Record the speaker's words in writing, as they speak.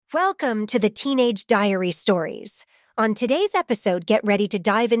Welcome to the Teenage Diary Stories. On today's episode, get ready to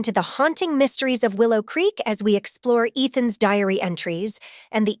dive into the haunting mysteries of Willow Creek as we explore Ethan's diary entries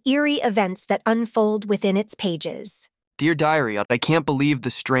and the eerie events that unfold within its pages. Dear Diary, I can't believe the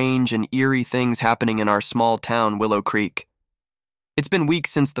strange and eerie things happening in our small town, Willow Creek. It's been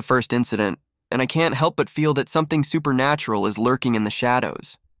weeks since the first incident, and I can't help but feel that something supernatural is lurking in the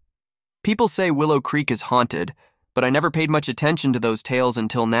shadows. People say Willow Creek is haunted, but I never paid much attention to those tales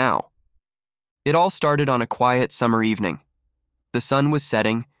until now. It all started on a quiet summer evening. The sun was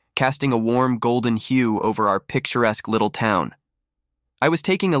setting, casting a warm golden hue over our picturesque little town. I was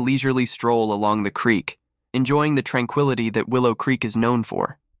taking a leisurely stroll along the creek, enjoying the tranquility that Willow Creek is known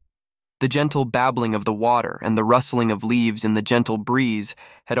for. The gentle babbling of the water and the rustling of leaves in the gentle breeze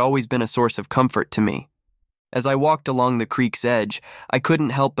had always been a source of comfort to me. As I walked along the creek's edge, I couldn't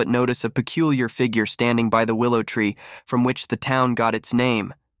help but notice a peculiar figure standing by the willow tree from which the town got its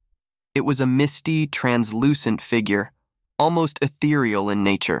name. It was a misty, translucent figure, almost ethereal in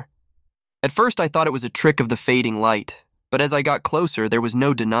nature. At first I thought it was a trick of the fading light, but as I got closer there was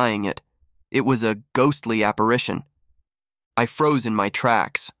no denying it. It was a ghostly apparition. I froze in my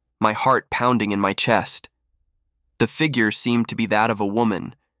tracks, my heart pounding in my chest. The figure seemed to be that of a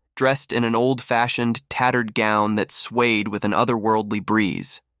woman, dressed in an old-fashioned, tattered gown that swayed with an otherworldly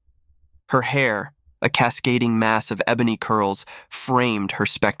breeze. Her hair, a cascading mass of ebony curls, framed her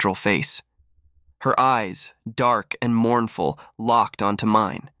spectral face. Her eyes, dark and mournful, locked onto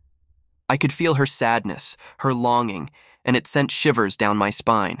mine. I could feel her sadness, her longing, and it sent shivers down my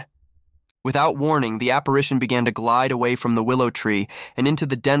spine. Without warning, the apparition began to glide away from the willow tree and into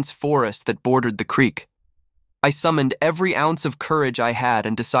the dense forest that bordered the creek. I summoned every ounce of courage I had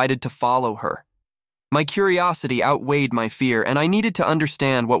and decided to follow her. My curiosity outweighed my fear, and I needed to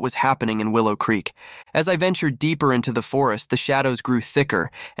understand what was happening in Willow Creek. As I ventured deeper into the forest, the shadows grew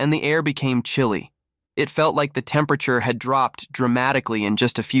thicker, and the air became chilly. It felt like the temperature had dropped dramatically in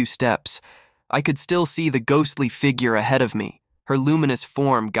just a few steps. I could still see the ghostly figure ahead of me, her luminous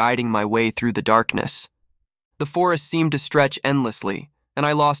form guiding my way through the darkness. The forest seemed to stretch endlessly, and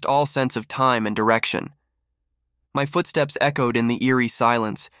I lost all sense of time and direction. My footsteps echoed in the eerie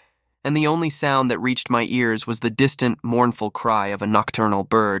silence, and the only sound that reached my ears was the distant, mournful cry of a nocturnal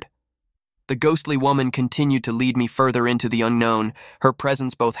bird. The ghostly woman continued to lead me further into the unknown, her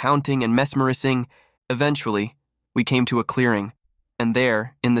presence both haunting and mesmerizing. Eventually, we came to a clearing, and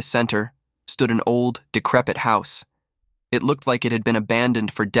there, in the center, stood an old, decrepit house. It looked like it had been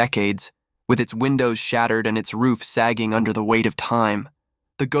abandoned for decades, with its windows shattered and its roof sagging under the weight of time.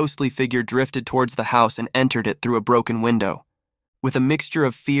 The ghostly figure drifted towards the house and entered it through a broken window. With a mixture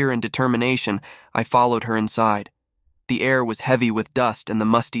of fear and determination, I followed her inside. The air was heavy with dust and the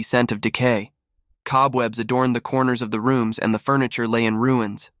musty scent of decay. Cobwebs adorned the corners of the rooms and the furniture lay in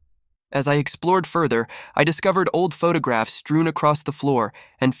ruins. As I explored further, I discovered old photographs strewn across the floor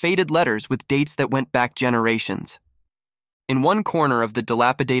and faded letters with dates that went back generations. In one corner of the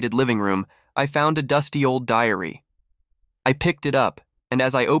dilapidated living room, I found a dusty old diary. I picked it up, and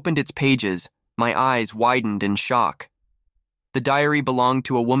as I opened its pages, my eyes widened in shock. The diary belonged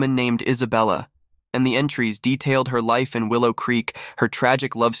to a woman named Isabella, and the entries detailed her life in Willow Creek, her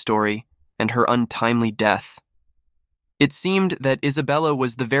tragic love story, and her untimely death. It seemed that Isabella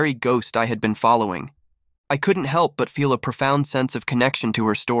was the very ghost I had been following. I couldn't help but feel a profound sense of connection to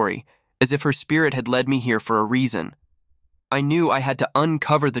her story, as if her spirit had led me here for a reason. I knew I had to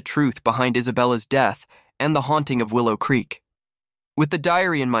uncover the truth behind Isabella's death and the haunting of Willow Creek. With the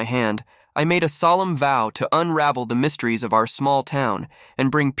diary in my hand, I made a solemn vow to unravel the mysteries of our small town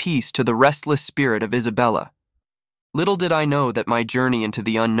and bring peace to the restless spirit of Isabella. Little did I know that my journey into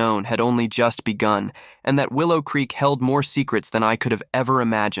the unknown had only just begun, and that Willow Creek held more secrets than I could have ever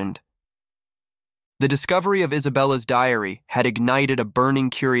imagined. The discovery of Isabella's diary had ignited a burning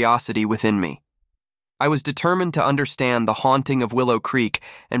curiosity within me. I was determined to understand the haunting of Willow Creek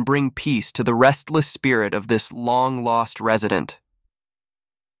and bring peace to the restless spirit of this long-lost resident.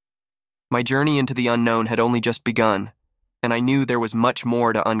 My journey into the unknown had only just begun, and I knew there was much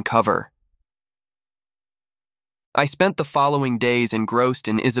more to uncover. I spent the following days engrossed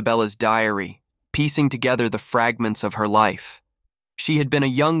in Isabella's diary, piecing together the fragments of her life. She had been a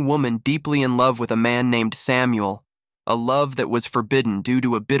young woman deeply in love with a man named Samuel, a love that was forbidden due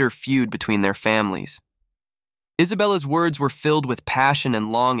to a bitter feud between their families. Isabella's words were filled with passion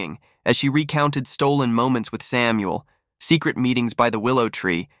and longing as she recounted stolen moments with Samuel, secret meetings by the willow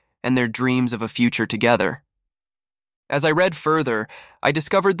tree, and their dreams of a future together. As I read further, I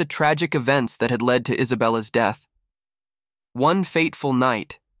discovered the tragic events that had led to Isabella's death. One fateful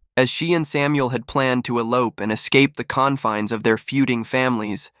night, as she and Samuel had planned to elope and escape the confines of their feuding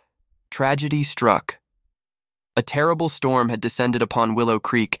families, tragedy struck. A terrible storm had descended upon Willow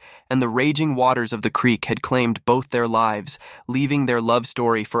Creek, and the raging waters of the creek had claimed both their lives, leaving their love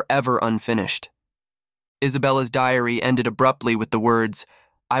story forever unfinished. Isabella's diary ended abruptly with the words,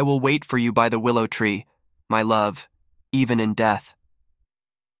 "I will wait for you by the willow tree, my love, even in death."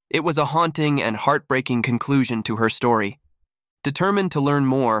 It was a haunting and heartbreaking conclusion to her story. Determined to learn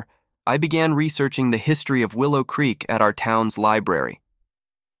more, I began researching the history of Willow Creek at our town's library.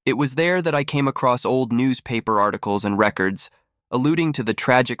 It was there that I came across old newspaper articles and records, alluding to the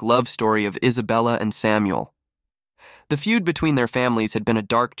tragic love story of Isabella and Samuel. The feud between their families had been a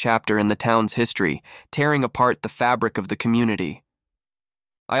dark chapter in the town's history, tearing apart the fabric of the community.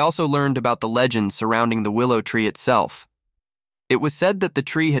 I also learned about the legend surrounding the willow tree itself. It was said that the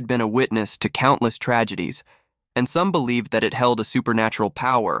tree had been a witness to countless tragedies, and some believed that it held a supernatural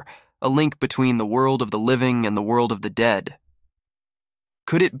power, a link between the world of the living and the world of the dead.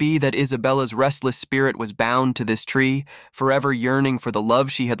 Could it be that Isabella's restless spirit was bound to this tree, forever yearning for the love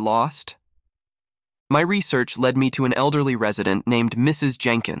she had lost? My research led me to an elderly resident named Mrs.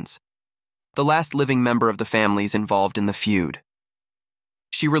 Jenkins, the last living member of the families involved in the feud.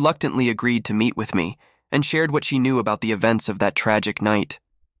 She reluctantly agreed to meet with me and shared what she knew about the events of that tragic night.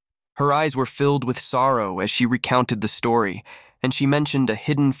 Her eyes were filled with sorrow as she recounted the story, and she mentioned a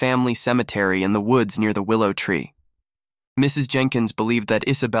hidden family cemetery in the woods near the willow tree. Mrs. Jenkins believed that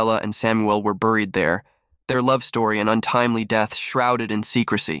Isabella and Samuel were buried there, their love story and untimely death shrouded in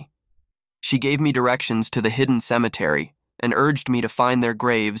secrecy. She gave me directions to the hidden cemetery and urged me to find their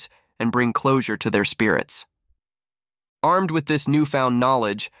graves and bring closure to their spirits. Armed with this newfound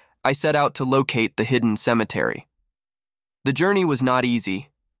knowledge, I set out to locate the hidden cemetery. The journey was not easy,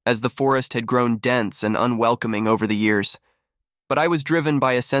 as the forest had grown dense and unwelcoming over the years, but I was driven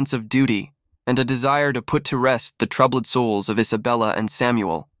by a sense of duty and a desire to put to rest the troubled souls of Isabella and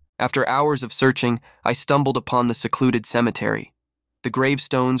Samuel. After hours of searching, I stumbled upon the secluded cemetery. The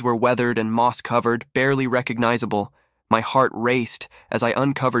gravestones were weathered and moss-covered, barely recognizable. My heart raced as I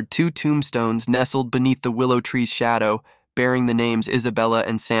uncovered 2 tombstones nestled beneath the willow tree's shadow, bearing the names Isabella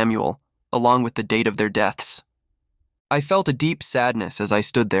and Samuel, along with the date of their deaths. I felt a deep sadness as I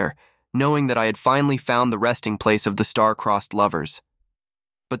stood there, knowing that I had finally found the resting place of the star-crossed lovers.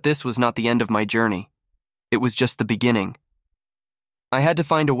 But this was not the end of my journey. It was just the beginning. I had to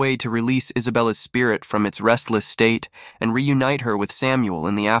find a way to release Isabella's spirit from its restless state and reunite her with Samuel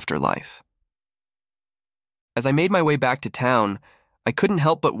in the afterlife. As I made my way back to town, I couldn't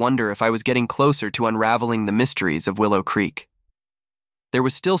help but wonder if I was getting closer to unraveling the mysteries of Willow Creek. There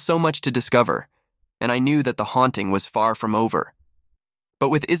was still so much to discover, and I knew that the haunting was far from over. But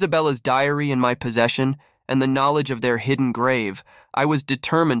with Isabella's diary in my possession and the knowledge of their hidden grave, I was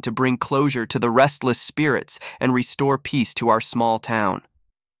determined to bring closure to the restless spirits and restore peace to our small town.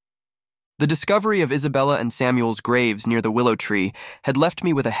 The discovery of Isabella and Samuel's graves near the willow tree had left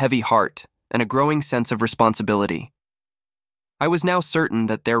me with a heavy heart and a growing sense of responsibility. I was now certain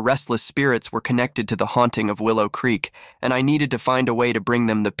that their restless spirits were connected to the haunting of Willow Creek, and I needed to find a way to bring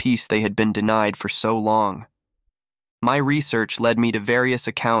them the peace they had been denied for so long. My research led me to various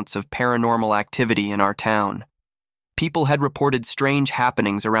accounts of paranormal activity in our town. People had reported strange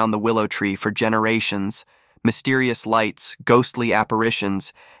happenings around the willow tree for generations, mysterious lights, ghostly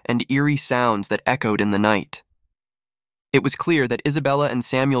apparitions, and eerie sounds that echoed in the night. It was clear that Isabella and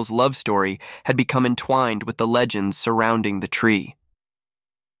Samuel's love story had become entwined with the legends surrounding the tree.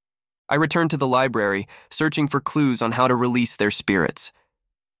 I returned to the library, searching for clues on how to release their spirits.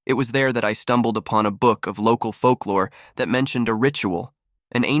 It was there that I stumbled upon a book of local folklore that mentioned a ritual,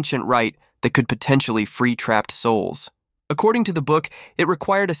 an ancient rite that could potentially free trapped souls. According to the book, it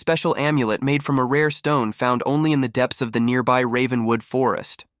required a special amulet made from a rare stone found only in the depths of the nearby Ravenwood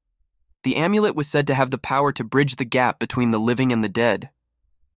forest. The amulet was said to have the power to bridge the gap between the living and the dead.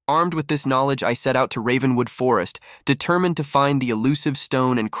 Armed with this knowledge, I set out to Ravenwood Forest, determined to find the elusive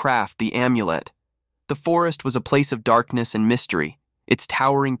stone and craft the amulet. The forest was a place of darkness and mystery, its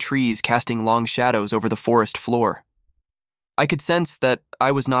towering trees casting long shadows over the forest floor. I could sense that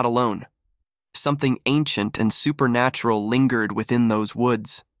I was not alone. Something ancient and supernatural lingered within those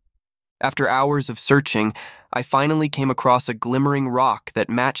woods. After hours of searching, I finally came across a glimmering rock that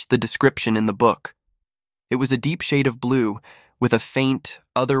matched the description in the book. It was a deep shade of blue, with a faint,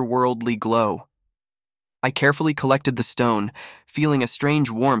 otherworldly glow. I carefully collected the stone, feeling a strange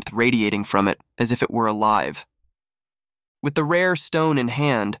warmth radiating from it, as if it were alive. With the rare stone in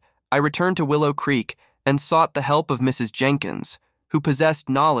hand, I returned to Willow Creek and sought the help of Mrs. Jenkins, who possessed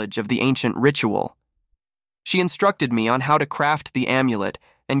knowledge of the ancient ritual. She instructed me on how to craft the amulet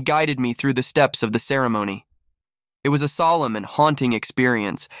and guided me through the steps of the ceremony. It was a solemn and haunting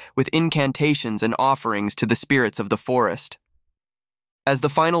experience, with incantations and offerings to the spirits of the forest. As the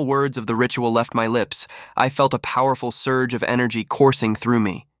final words of the ritual left my lips, I felt a powerful surge of energy coursing through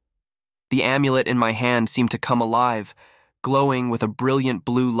me. The amulet in my hand seemed to come alive, glowing with a brilliant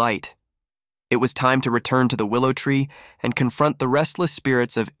blue light. It was time to return to the willow tree and confront the restless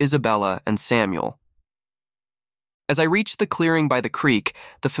spirits of Isabella and Samuel. As I reached the clearing by the creek,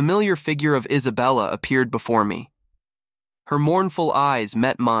 the familiar figure of Isabella appeared before me. Her mournful eyes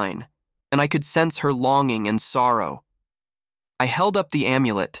met mine, and I could sense her longing and sorrow. I held up the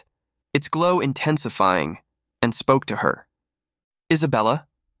amulet, its glow intensifying, and spoke to her. "Isabella,"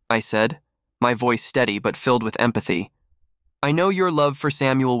 I said, my voice steady but filled with empathy, "I know your love for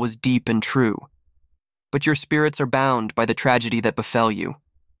Samuel was deep and true, but your spirits are bound by the tragedy that befell you.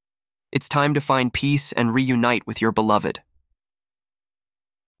 It's time to find peace and reunite with your beloved."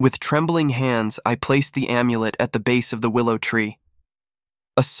 With trembling hands, I placed the amulet at the base of the willow tree.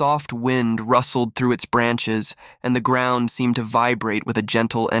 A soft wind rustled through its branches, and the ground seemed to vibrate with a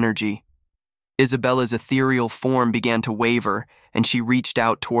gentle energy. Isabella's ethereal form began to waver, and she reached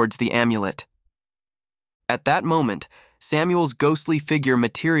out towards the amulet. At that moment, Samuel's ghostly figure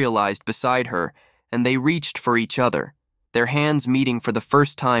materialized beside her, and they reached for each other, their hands meeting for the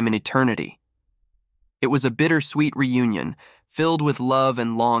first time in eternity. It was a bittersweet reunion, filled with love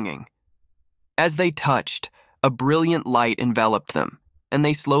and longing. As they touched, a brilliant light enveloped them, and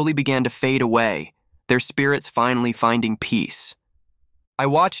they slowly began to fade away, their spirits finally finding peace. I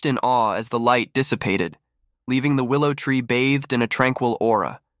watched in awe as the light dissipated, leaving the willow tree bathed in a tranquil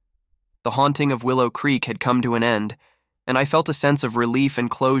aura. The haunting of Willow Creek had come to an end, and I felt a sense of relief and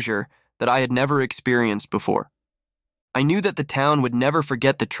closure that I had never experienced before. I knew that the town would never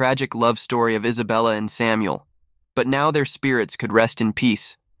forget the tragic love story of Isabella and Samuel, but now their spirits could rest in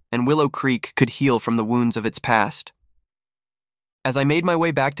peace, and Willow Creek could heal from the wounds of its past. As I made my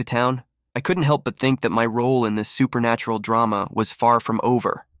way back to town, I couldn't help but think that my role in this supernatural drama was far from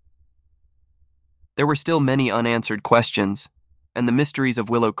over. There were still many unanswered questions, and the mysteries of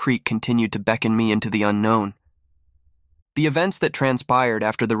Willow Creek continued to beckon me into the unknown. The events that transpired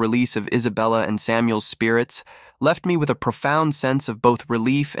after the release of Isabella and Samuel's spirits left me with a profound sense of both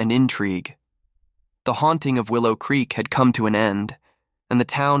relief and intrigue. The haunting of Willow Creek had come to an end, and the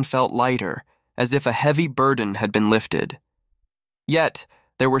town felt lighter, as if a heavy burden had been lifted. Yet,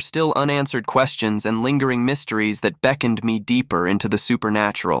 there were still unanswered questions and lingering mysteries that beckoned me deeper into the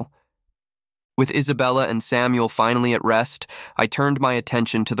supernatural. With Isabella and Samuel finally at rest, I turned my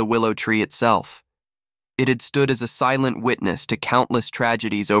attention to the willow tree itself. It had stood as a silent witness to countless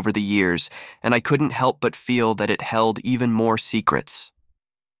tragedies over the years, and I couldn't help but feel that it held even more secrets.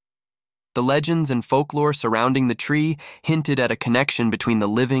 The legends and folklore surrounding the tree hinted at a connection between the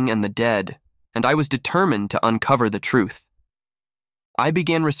living and the dead, and I was determined to uncover the truth. I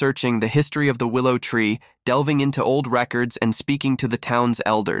began researching the history of the willow tree, delving into old records and speaking to the town's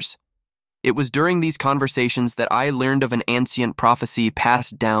elders. It was during these conversations that I learned of an ancient prophecy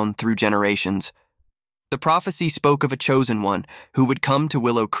passed down through generations. The prophecy spoke of a chosen one who would come to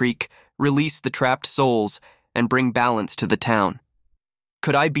Willow Creek, release the trapped souls, and bring balance to the town.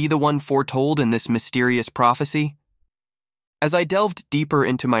 Could I be the one foretold in this mysterious prophecy? As I delved deeper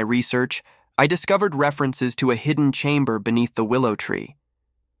into my research, I discovered references to a hidden chamber beneath the willow tree.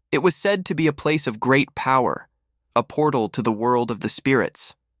 It was said to be a place of great power, a portal to the world of the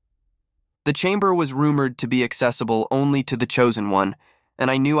spirits. The chamber was rumored to be accessible only to the chosen one, and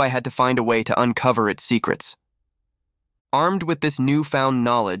I knew I had to find a way to uncover its secrets. Armed with this newfound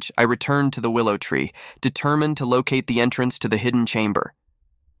knowledge, I returned to the willow tree, determined to locate the entrance to the hidden chamber.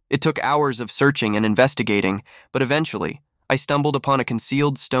 It took hours of searching and investigating, but eventually, I stumbled upon a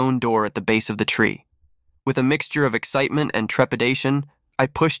concealed stone door at the base of the tree. With a mixture of excitement and trepidation, I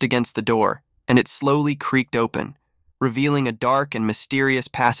pushed against the door, and it slowly creaked open, revealing a dark and mysterious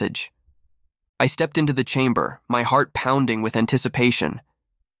passage. I stepped into the chamber, my heart pounding with anticipation.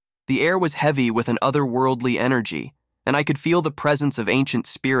 The air was heavy with an otherworldly energy, and I could feel the presence of ancient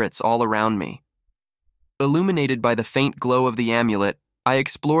spirits all around me. Illuminated by the faint glow of the amulet, I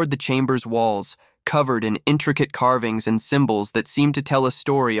explored the chamber's walls, covered in intricate carvings and symbols that seemed to tell a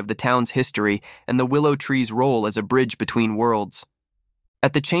story of the town's history and the willow tree's role as a bridge between worlds.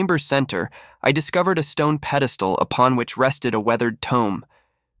 At the chamber's center, I discovered a stone pedestal upon which rested a weathered tome.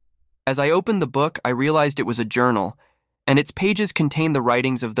 As I opened the book, I realized it was a journal, and its pages contained the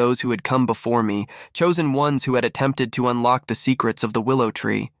writings of those who had come before me, chosen ones who had attempted to unlock the secrets of the willow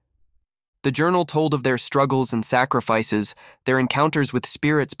tree. The journal told of their struggles and sacrifices, their encounters with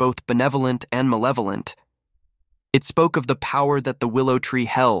spirits both benevolent and malevolent. It spoke of the power that the willow tree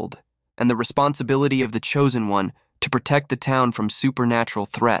held, and the responsibility of the chosen one to protect the town from supernatural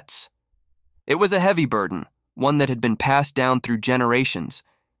threats. It was a heavy burden, one that had been passed down through generations,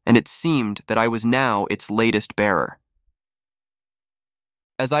 and it seemed that I was now its latest bearer.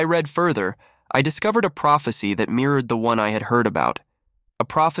 As I read further, I discovered a prophecy that mirrored the one I had heard about, a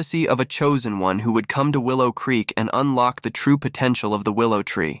prophecy of a chosen one who would come to Willow Creek and unlock the true potential of the willow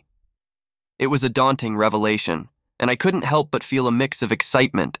tree. It was a daunting revelation, and I couldn't help but feel a mix of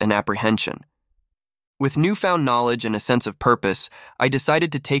excitement and apprehension. With newfound knowledge and a sense of purpose, I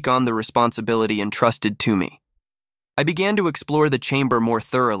decided to take on the responsibility entrusted to me. I began to explore the chamber more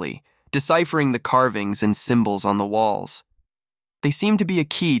thoroughly, deciphering the carvings and symbols on the walls. They seemed to be a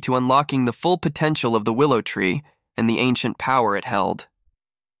key to unlocking the full potential of the willow tree and the ancient power it held.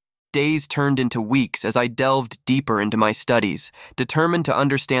 Days turned into weeks as I delved deeper into my studies, determined to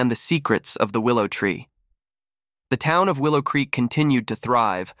understand the secrets of the willow tree. The town of Willow Creek continued to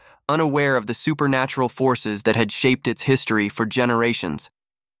thrive, unaware of the supernatural forces that had shaped its history for generations.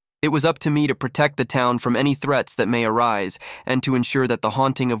 It was up to me to protect the town from any threats that may arise and to ensure that the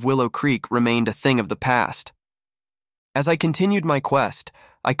haunting of Willow Creek remained a thing of the past. As I continued my quest,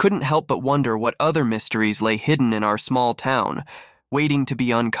 I couldn't help but wonder what other mysteries lay hidden in our small town, waiting to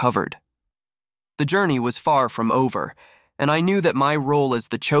be uncovered. The journey was far from over, and I knew that my role as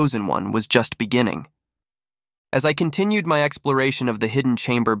the chosen one was just beginning. As I continued my exploration of the hidden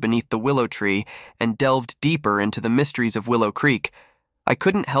chamber beneath the willow tree and delved deeper into the mysteries of Willow Creek, I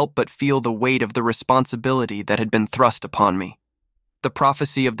couldn't help but feel the weight of the responsibility that had been thrust upon me. The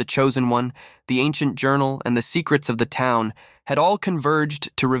prophecy of the chosen one, the ancient journal, and the secrets of the town had all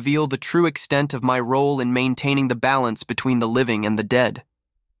converged to reveal the true extent of my role in maintaining the balance between the living and the dead.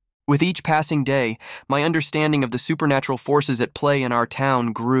 With each passing day, my understanding of the supernatural forces at play in our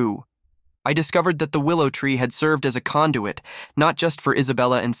town grew. I discovered that the willow tree had served as a conduit, not just for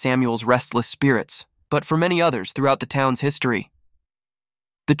Isabella and Samuel's restless spirits, but for many others throughout the town's history.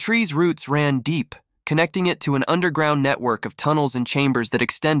 The tree's roots ran deep, connecting it to an underground network of tunnels and chambers that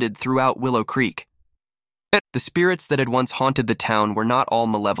extended throughout Willow Creek. The spirits that had once haunted the town were not all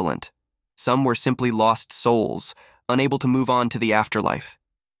malevolent. Some were simply lost souls, unable to move on to the afterlife.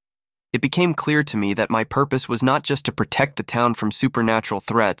 It became clear to me that my purpose was not just to protect the town from supernatural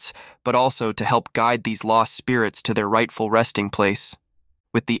threats, but also to help guide these lost spirits to their rightful resting place.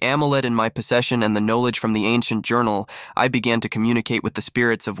 With the amulet in my possession and the knowledge from the ancient journal, I began to communicate with the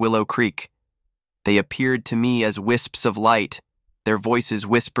spirits of Willow Creek. They appeared to me as wisps of light, their voices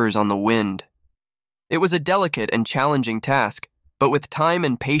whispers on the wind. It was a delicate and challenging task, but with time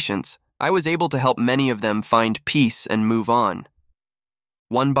and patience, I was able to help many of them find peace and move on.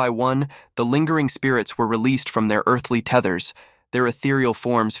 One by one, the lingering spirits were released from their earthly tethers, their ethereal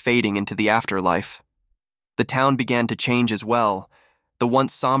forms fading into the afterlife. The town began to change as well. The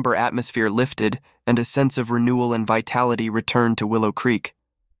once somber atmosphere lifted, and a sense of renewal and vitality returned to Willow Creek.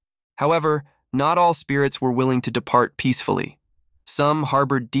 However, not all spirits were willing to depart peacefully. Some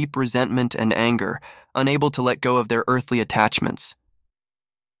harbored deep resentment and anger, unable to let go of their earthly attachments.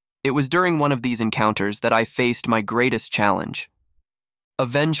 It was during one of these encounters that I faced my greatest challenge. A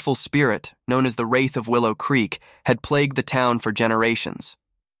vengeful spirit, known as the Wraith of Willow Creek, had plagued the town for generations.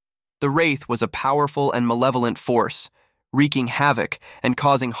 The Wraith was a powerful and malevolent force, wreaking havoc and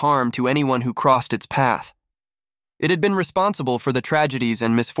causing harm to anyone who crossed its path. It had been responsible for the tragedies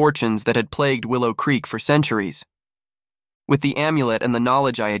and misfortunes that had plagued Willow Creek for centuries. With the amulet and the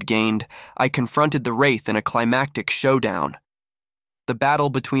knowledge I had gained, I confronted the Wraith in a climactic showdown. The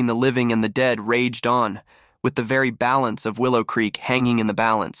battle between the living and the dead raged on, with the very balance of Willow Creek hanging in the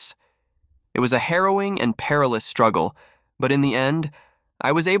balance. It was a harrowing and perilous struggle, but in the end,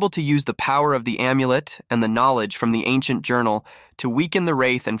 I was able to use the power of the amulet and the knowledge from the ancient journal to weaken the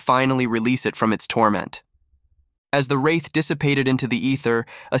Wraith and finally release it from its torment. As the Wraith dissipated into the ether,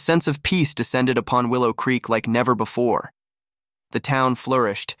 a sense of peace descended upon Willow Creek like never before. The town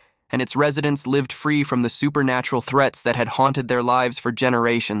flourished, and its residents lived free from the supernatural threats that had haunted their lives for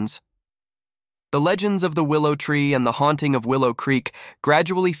generations. The legends of the willow tree and the haunting of Willow Creek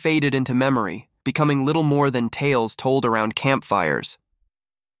gradually faded into memory, becoming little more than tales told around campfires.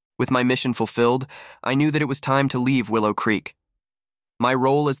 With my mission fulfilled, I knew that it was time to leave Willow Creek. My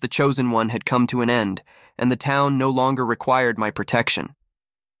role as the chosen one had come to an end, and the town no longer required my protection.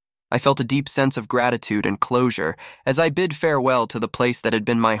 I felt a deep sense of gratitude and closure as I bid farewell to the place that had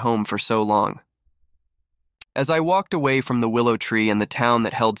been my home for so long. As I walked away from the willow tree and the town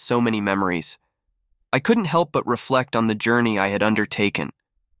that held so many memories, I couldn't help but reflect on the journey I had undertaken.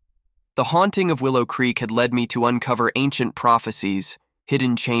 The haunting of Willow Creek had led me to uncover ancient prophecies,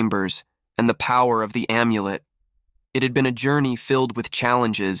 hidden chambers, and the power of the amulet. It had been a journey filled with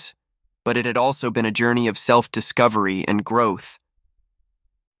challenges, but it had also been a journey of self-discovery and growth.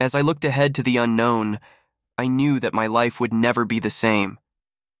 As I looked ahead to the unknown, I knew that my life would never be the same.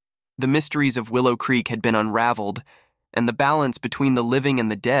 The mysteries of Willow Creek had been unraveled, and the balance between the living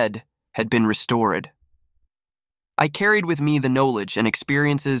and the dead had been restored. I carried with me the knowledge and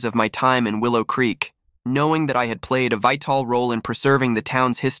experiences of my time in Willow Creek, knowing that I had played a vital role in preserving the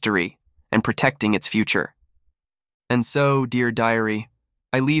town's history and protecting its future. And so, dear diary,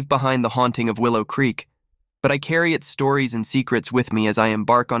 I leave behind the haunting of Willow Creek, but I carry its stories and secrets with me as I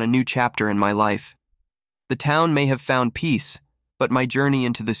embark on a new chapter in my life. The town may have found peace, but my journey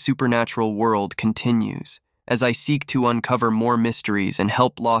into the supernatural world continues as I seek to uncover more mysteries and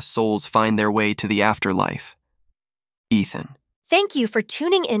help lost souls find their way to the afterlife. Ethan. Thank you for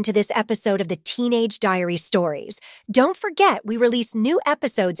tuning into this episode of the Teenage Diary Stories. Don't forget, we release new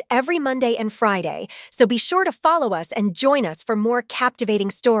episodes every Monday and Friday, so be sure to follow us and join us for more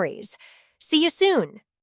captivating stories. See you soon.